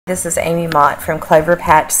This is Amy Mott from Clover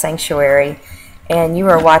Patch Sanctuary, and you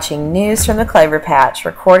are watching News from the Clover Patch,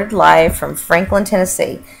 recorded live from Franklin,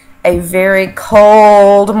 Tennessee. A very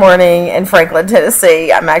cold morning in Franklin,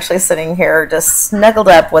 Tennessee. I'm actually sitting here just snuggled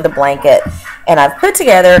up with a blanket, and I've put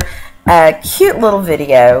together a cute little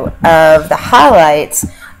video of the highlights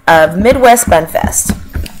of Midwest Bunfest,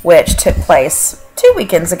 which took place 2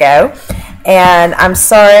 weekends ago. And I'm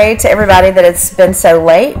sorry to everybody that it's been so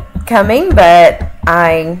late coming, but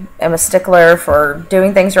I am a stickler for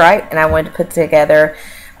doing things right, and I wanted to put together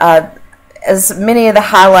as many of the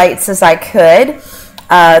highlights as I could.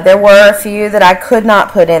 There were a few that I could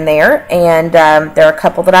not put in there, and there are a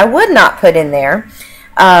couple that I would not put in there.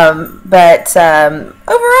 But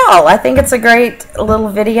overall, I think it's a great little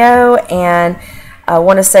video, and I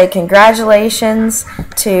want to say congratulations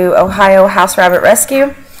to Ohio House Rabbit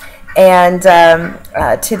Rescue and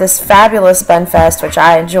to this fabulous Bunfest, which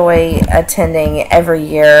I enjoy attending every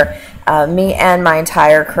year. Me and my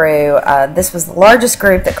entire crew. This was the largest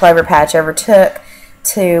group that Clover Patch ever took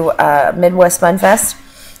to Midwest Bunfest.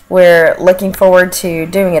 We're looking forward to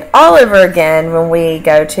doing it all over again when we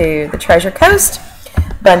go to the Treasure Coast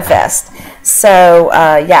Bunfest. So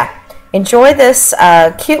yeah, enjoy this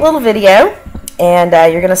cute little video, and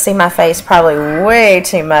you're going to see my face probably way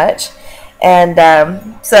too much. And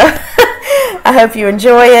so I hope you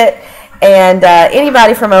enjoy it. And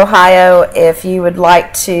anybody from Ohio, if you would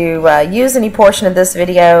like to use any portion of this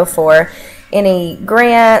video for any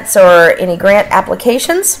grants or any grant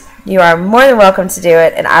applications, you are more than welcome to do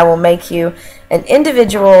it, and I will make you an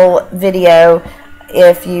individual video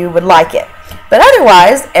if you would like it. But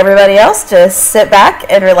otherwise, everybody else, just sit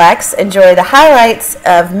back and relax, enjoy the highlights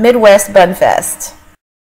of Midwest Bunfest.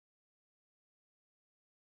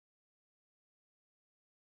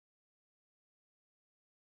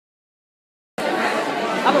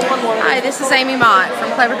 Hi, this is Amy Mott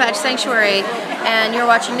from Clover Patch Sanctuary, and you're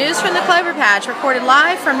watching News from the Clover Patch, recorded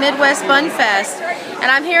live from Midwest Bunfest.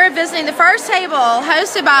 And I'm here visiting the first table,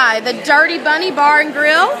 hosted by the Dirty Bunny Bar and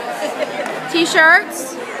Grill.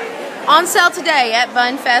 T-shirts on sale today at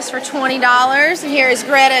Bunfest for $20. And here is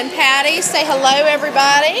Greta and Patty. Say hello,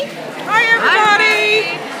 everybody. Hi,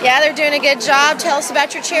 everybody. Yeah, they're doing a good job. Tell us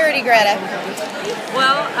about your charity, Greta.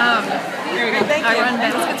 Well, I run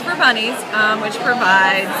Baskets for Bunnies, which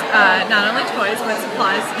provides not only toys but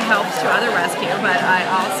supplies and helps to other rescue, but I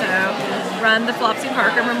also run the Flopsy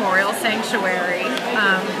Parker Memorial Sanctuary.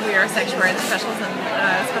 We are a sanctuary that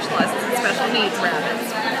specializes in special needs rabbits.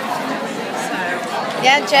 So.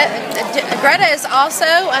 Yeah, Greta is also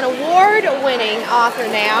an award-winning author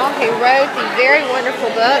now who wrote the very wonderful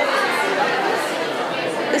book,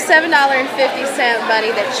 The $7.50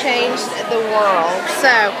 Bunny That Changed the World.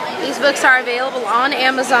 So these books are available on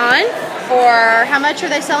Amazon for, how much are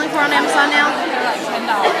they selling for on Amazon now?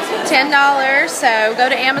 $10. So go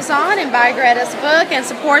to Amazon and buy Greta's book and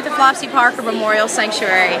support the Flopsy Parker Memorial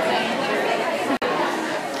Sanctuary.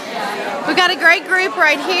 We've got a great group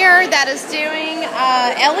right here that is doing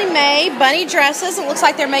Ellie Mae bunny dresses. It looks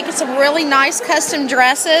like they're making some really nice custom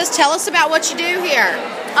dresses. Tell us about what you do here.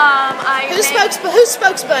 Who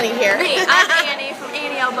spokes bunny here? Me. I'm Annie from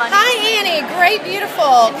Annie L. Bunny. Hi, Annie. Great,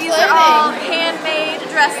 beautiful These are all handmade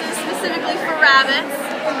dresses specifically for rabbits.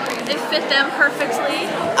 They fit them perfectly.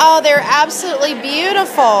 Oh, they're absolutely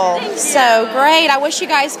beautiful. Thank you. So great. I wish you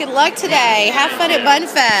guys good luck today. Have fun at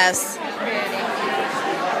Bunfest.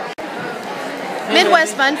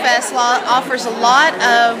 Midwest Bunfest offers a lot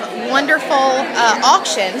of wonderful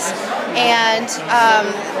auctions, and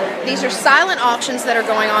these are silent auctions that are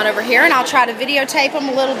going on over here, and I'll try to videotape them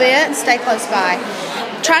a little bit and stay close by.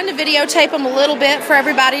 I'm trying to videotape them a little bit for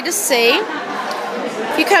everybody to see.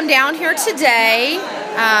 If you come down here today,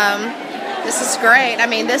 this is great. I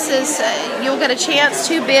mean, this is, you'll get a chance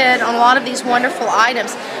to bid on a lot of these wonderful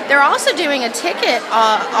items. They're also doing a ticket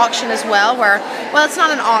auction as well, where, well, it's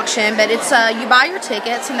not an auction, but it's you buy your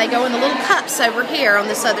tickets and they go in the little cups over here on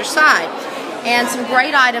this other side. And some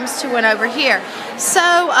great items to win over here. So,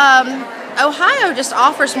 Ohio just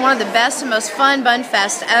offers one of the best and most fun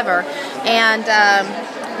Bunfest ever. And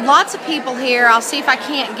lots of people here. I'll see if I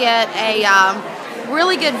can't get a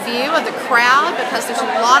really good view of the crowd, because there's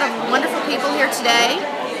a lot of wonderful people here today.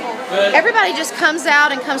 Everybody just comes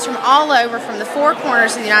out and comes from all over, from the four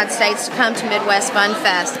corners of the United States, to come to Midwest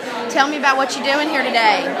Bunfest. Tell me about what you're doing here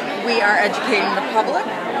today. We are educating the public.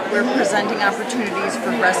 We're presenting opportunities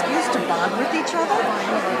for rescues to bond with each other.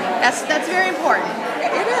 That's very important.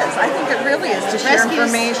 It is. I think it really is to share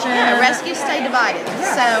information. Yeah, rescues stay divided.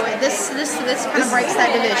 Yeah. So this kind of breaks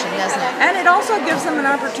that division, doesn't it? And it also gives them an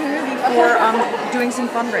opportunity for doing some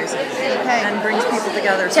fundraising and brings people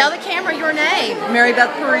together. Tell the camera your name. Mary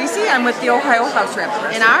Beth Parisi. I'm with the Ohio House Rabbit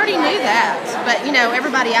Rescue. And I already knew that, but you know,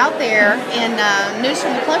 everybody out there in News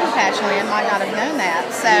from the Clover Patch land might not have known that.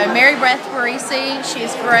 So Mary Beth Parisi,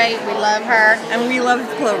 she's great. We love her. And we love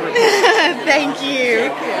Clover. Thank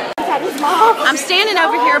you. I'm standing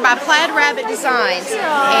over here by Plaid Rabbit Designs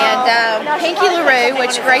and Pinky LaRue,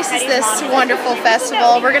 which graces this wonderful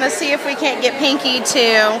festival. We're going to see if we can't get Pinky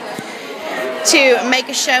to make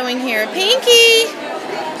a showing here. Pinky!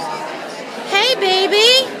 Hey,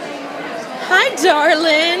 baby! Hi,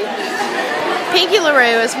 darling! Pinky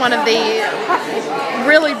LaRue is one of the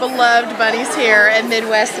really beloved bunnies here at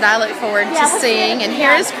Midwest that I look forward to seeing. And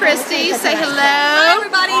here is Christy. Say hello. Hi,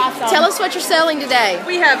 everybody. Tell us what you're selling today.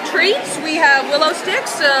 We have treats, we have willow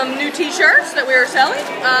sticks, some new t-shirts that we are selling,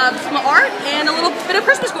 some art, and a little bit of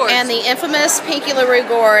Christmas gourds. And the infamous Pinky LaRue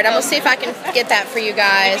gourd. I'm going to see if I can get that for you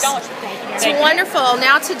guys. It's wonderful.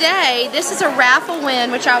 Now today, this is a raffle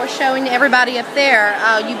win, which I was showing to everybody up there.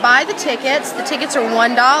 You buy the tickets. The tickets are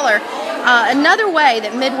 $1. Another way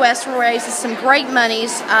that Midwest raises some great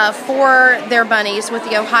monies for their bunnies with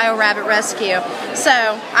the Ohio Rabbit Rescue. So,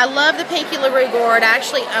 I love the Pinky LaRue gourd. I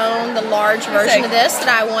actually own the large version of this that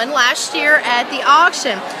I won last year at the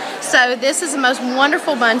auction. So, this is the most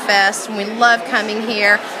wonderful Bun Fest, and we love coming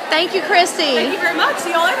here. Thank you, Christy. Thank you very much.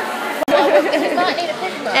 See y'all later.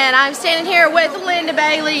 And I'm standing here with Linda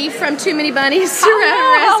Bailey from Too Many Bunnies to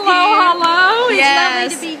Rabbit Rescue. Hello. It's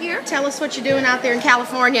Yes. lovely to be here. Tell us what you're doing out there in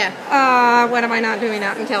California. What am I not doing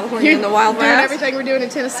out in California You're in the Wild doing West? everything we're doing in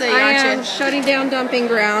Tennessee, I aren't am you? shutting down dumping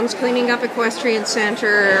grounds, cleaning up equestrian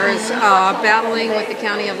centers, battling with the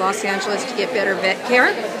County of Los Angeles to get better vet care.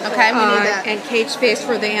 Okay, we need that. And cage space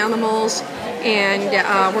for the animals, and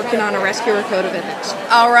working on a rescuer code of ethics.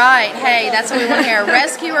 All right. Hey, that's what we want to hear.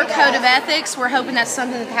 Rescuer Code of Ethics. We're hoping that's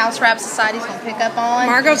something that the House Rabbit Society's going to pick up on.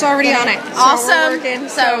 Margot's already on it. So we're Awesome. working,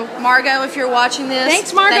 So, Margot, if you're watching this.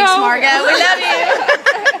 Thanks, Margot. Thanks, Margot. We love you.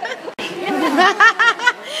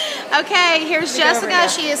 Okay, here's Jessica.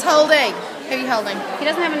 She is holding. Who are you holding? He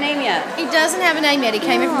doesn't have a name yet. He doesn't have a name yet. He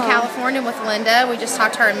came in from California with Linda. We just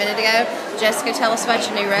talked to her a minute ago. Jessica, tell us about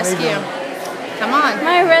your new rescue. Come on.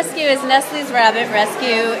 My rescue is Nestle's Rabbit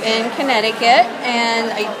Rescue in Connecticut, and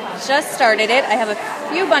I just started it. I have a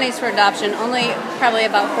few bunnies for adoption, only probably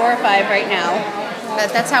about 4 or 5 right now.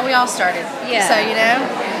 But that's how we all started. Yeah. So, you know,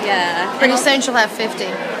 Yeah. pretty soon she'll have 50.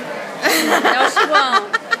 No, she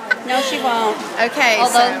won't. No, she won't. Okay,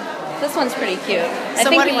 Although, this one's pretty cute. I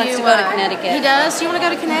think he wants to go to Connecticut. He does? You want to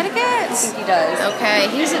go to Connecticut? I think he does. Okay,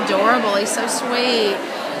 he's adorable. He's so sweet.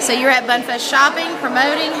 So you're at Bunfest shopping,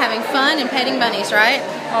 promoting, having fun, and petting bunnies, right?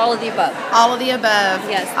 All of the above. All of the above.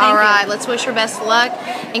 Yes, thank All right, you. let's wish her best of luck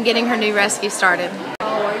in getting her new rescue started.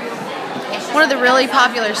 One of the really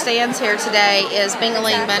popular stands here today is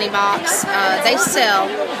Bingaling Bunny Box.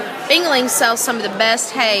 Bingaling sells some of the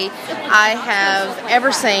best hay I have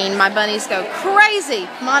ever seen. My bunnies go crazy.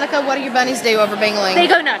 Monica, what do your bunnies do over Bingaling? They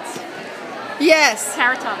go nuts. Yes.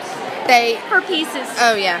 Carrot tops. They For pieces.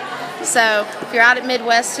 Oh, yeah. So, if you're out at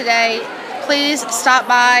Midwest today, please stop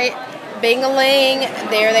by Bingaling.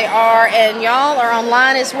 There they are. And y'all are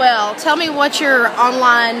online as well. Tell me what your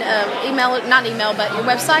online not email, but your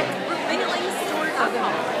website?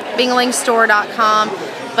 Bingalingstore.com.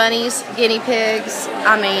 Bunnies, guinea pigs,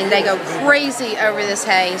 I mean, they go crazy over this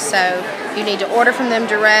hay. So, you need to order from them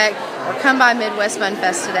direct or come by Midwest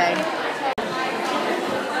Bunfest today.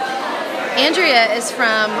 Andrea is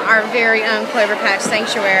from our very own Clover Patch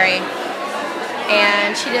Sanctuary,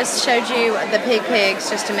 and she just showed you the pigs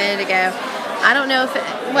just a minute ago. I don't know if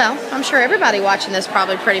well, I'm sure everybody watching this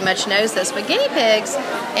probably pretty much knows this, but guinea pigs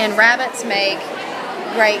and rabbits make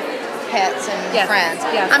great pets and friends.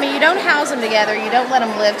 Yes. I mean, you don't house them together, you don't let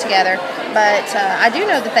them live together, but I do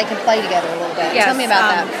know that they can play together a little bit. Yes, Tell me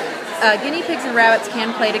about that. Guinea pigs and rabbits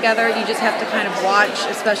can play together. You just have to kind of watch,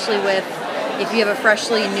 especially with if you have a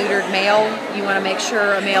freshly neutered male, you want to make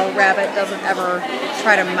sure a male rabbit doesn't ever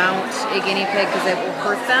try to mount a guinea pig because it will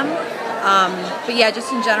hurt them. But yeah,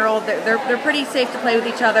 just in general, they're pretty safe to play with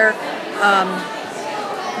each other.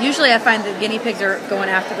 Usually I find that guinea pigs are going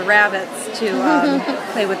after the rabbits to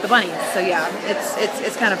play with the bunnies. So yeah,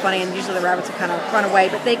 it's kind of funny, and usually the rabbits will kind of run away,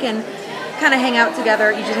 but they can kind of hang out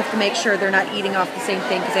together. You just have to make sure they're not eating off the same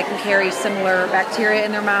thing because they can carry similar bacteria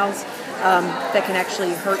in their mouths that can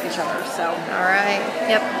actually hurt each other. So All right.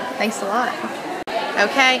 Yep. Thanks a lot.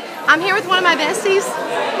 Okay, I'm here with one of my besties,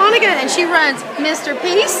 Monica, and she runs Mr.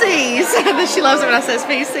 PC's. She loves it when I say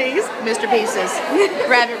PC's. Mr. PC's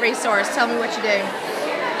Rabbit Resource. Tell me what you do.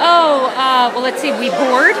 Oh, well, let's see. We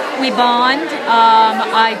board, we bond.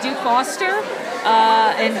 I do foster,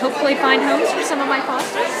 and hopefully find homes for some of my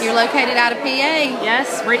fosters. You're located out of PA.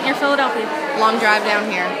 Yes, right near Philadelphia. Long drive down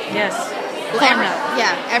here. Yes.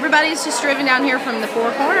 Yeah, everybody's just driven down here from the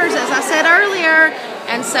Four Corners, as I said earlier.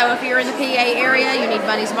 And so if you're in the PA area, you need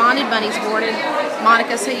bunnies bonded, bunnies boarded.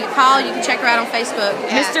 Monica's who you call. You can check her out on Facebook.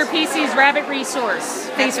 Mr. PC's Rabbit Resource.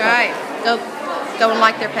 That's Facebook. right. Go and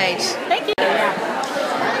like their page. Thank you.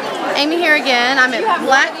 Amy here again. I'm at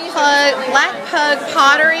Black Pug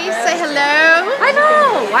Pottery. Say hello. I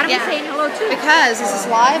know. Why don't we say hello too? Because this is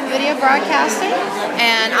live video broadcasting,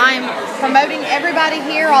 and I'm promoting everybody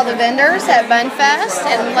here, all the vendors at Bunfest,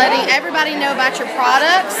 and letting everybody know about your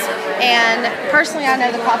products. And personally, I know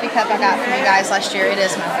the coffee cup I got from you guys last year. It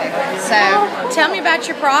is my favorite. So tell me about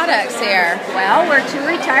your products here. Well, we're two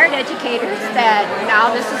retired educators that now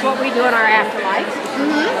this is what we do in our afterlife.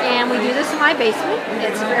 And we do this in my basement.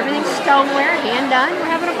 Everything's stoneware, hand done. We're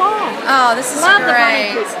having a ball. Oh, this is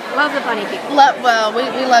great. Love the bunny people. Well,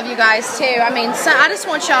 we love you guys too. I mean, so I just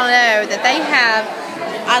want y'all to know that they have.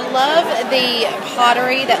 I love the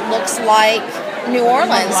pottery that looks like New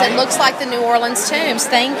Orleans. It looks like the New Orleans tombs.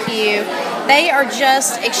 Thank you. They are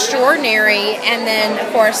just extraordinary. And then,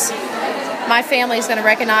 of course, my family is going to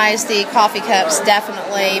recognize the coffee cups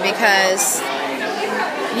definitely because,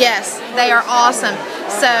 yes, they are awesome.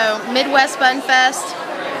 So, Midwest Bunfest,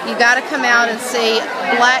 you got to come out and see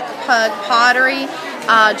Black Pug Pottery.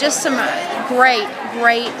 Just some great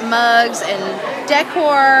mugs and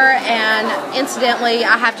decor. And incidentally,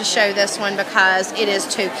 I have to show this one because it is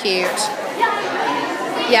too cute.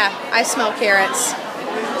 Yeah, I smell carrots.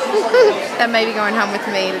 That may be going home with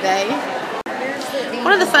me today.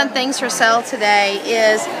 One of the fun things for sale today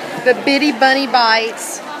is the Bitty Bunny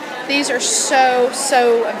Bites. These are so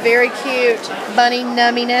very cute bunny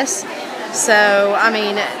numminess. So, I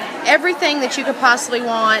mean, everything that you could possibly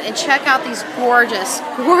want. And check out these gorgeous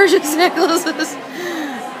necklaces.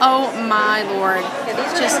 Oh my Lord. Yeah,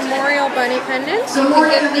 these are memorial bunny pendants. You can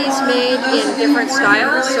get these made in different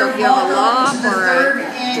styles. So if you have a lop or a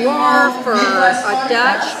dwarf or a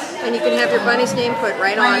Dutch, and you can have your bunny's name put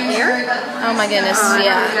right on here. Oh my goodness,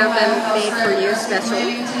 yeah. We have them made for you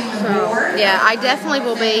specially. So, yeah, I definitely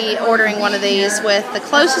will be ordering one of these with the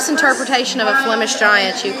closest interpretation of a Flemish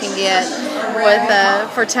giant you can get with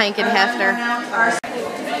for Tank and Hefner.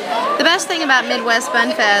 The best thing about Midwest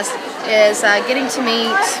Bunfest is getting to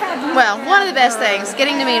meet, well, one of the best things,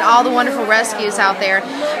 getting to meet all the wonderful rescues out there.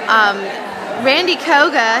 Randy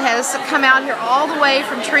Koga has come out here all the way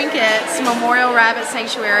from Trinkets Memorial Rabbit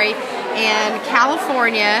Sanctuary in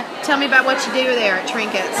California. Tell me about what you do there at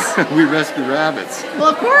Trinkets. We rescue rabbits.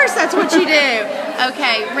 Well, of course, that's what you do.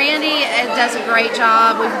 Okay, Randy does a great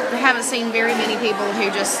job. We haven't seen very many people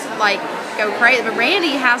who just like go crazy, but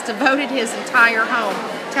Randy has devoted his entire home.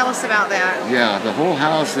 Tell us about that. Yeah, the whole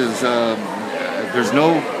house is, there's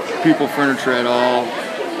no people furniture at all.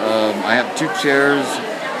 I have 2 chairs,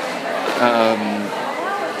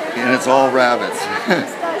 and it's all rabbits.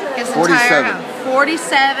 His 47. entire house.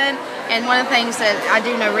 47. And one of the things that I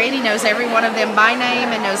do know, Randy knows every one of them by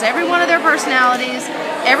name and knows every one of their personalities,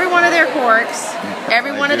 every one of their quirks,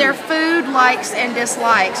 every one of their food likes and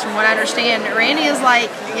dislikes. From what I understand, Randy is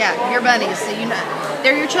like, yeah, your bunnies. So you know,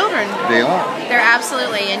 they're your children. They are. They're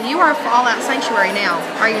absolutely. And you are All Out Sanctuary now,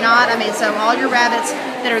 are you not? I mean, so all your rabbits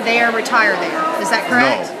that are there retire there. Is that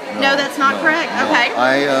correct? No, that's not correct. No. Okay.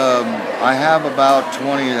 I have about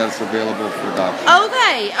 20 that's available for adoption.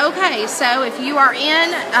 Okay. So if you are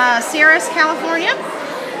in Sierras, California,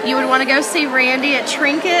 you would want to go see Randy at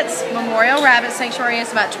Trinkets Memorial Rabbit Sanctuary.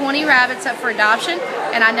 It's about 20 rabbits up for adoption,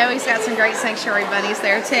 and I know he's got some great sanctuary bunnies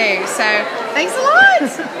there too. So thanks a lot.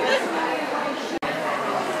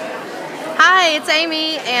 Hi, it's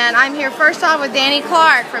Amy, and I'm here first off with Danny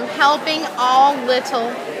Clark from Helping All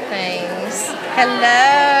Little Things.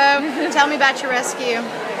 Hello. Tell me about your rescue.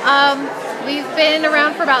 We've been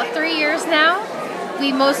around for about 3 years now.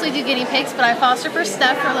 We mostly do guinea pigs, but I foster for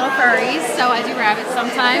stuff for little furries, so I do rabbits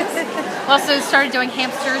sometimes. We also started doing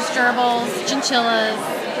hamsters, gerbils, chinchillas,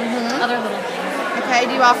 other little things. Okay,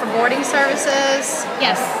 do you offer boarding services?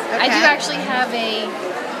 Yes, okay. I do actually have a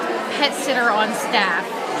pet sitter on staff.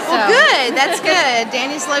 So. Well, good. That's good.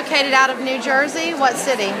 Danny's located out of New Jersey. What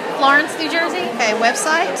city? Florence, New Jersey. Okay,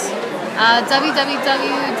 website?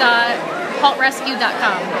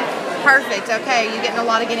 www.haltrescue.com. Perfect. Okay, you getting a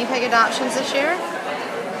lot of guinea pig adoptions this year?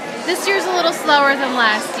 This year's a little slower than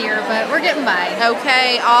last year, but we're getting by.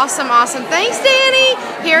 Okay, awesome, awesome. Thanks, Danny.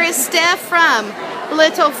 Here is Steph from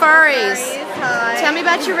Little Furries. Hi. Tell me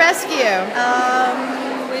about your rescue.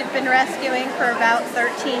 We've been rescuing for about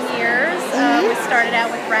 13 years. We started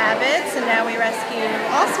out with rabbits, and now we rescue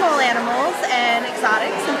all small animals and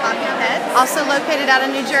exotics and popular pets. Also located out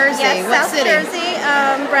of New Jersey. Yes, What South city? Jersey,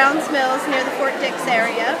 Browns Mills, near the Fort Dix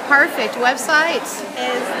area. Perfect. Website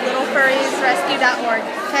is littlefurriesrescue.org.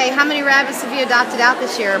 Okay, how many rabbits have you adopted out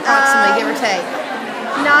this year, approximately, give or take?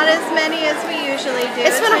 Not as many as we usually do.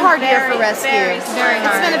 It's been a hard year for rescue. Very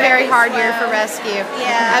It's been a very hard year for rescue.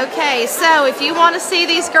 Yeah. Okay, so if you want to see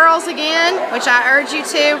these girls again, which I urge you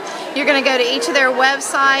to, you're going to go to each of their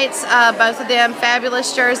websites. Both of them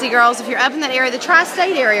fabulous Jersey girls. If you're up in that area, the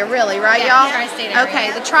tri-state area, really, right, y'all? Tri-state area.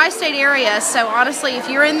 Okay, the tri-state area. So honestly, if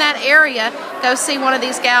you're in that area, go see one of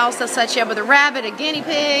these gals. They'll set you up with a rabbit, a guinea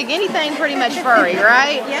pig, anything pretty much furry,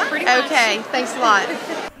 right? Yeah, pretty much. Okay, thanks a lot.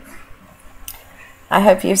 I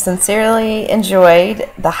hope you sincerely enjoyed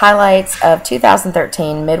the highlights of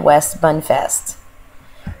 2013 Midwest Bunfest.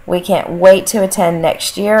 We can't wait to attend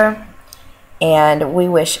next year, and we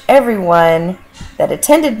wish everyone that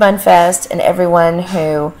attended Bunfest and everyone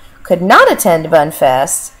who could not attend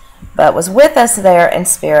Bunfest but was with us there in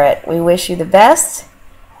spirit, we wish you the best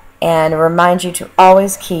and remind you to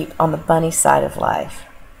always keep on the bunny side of life.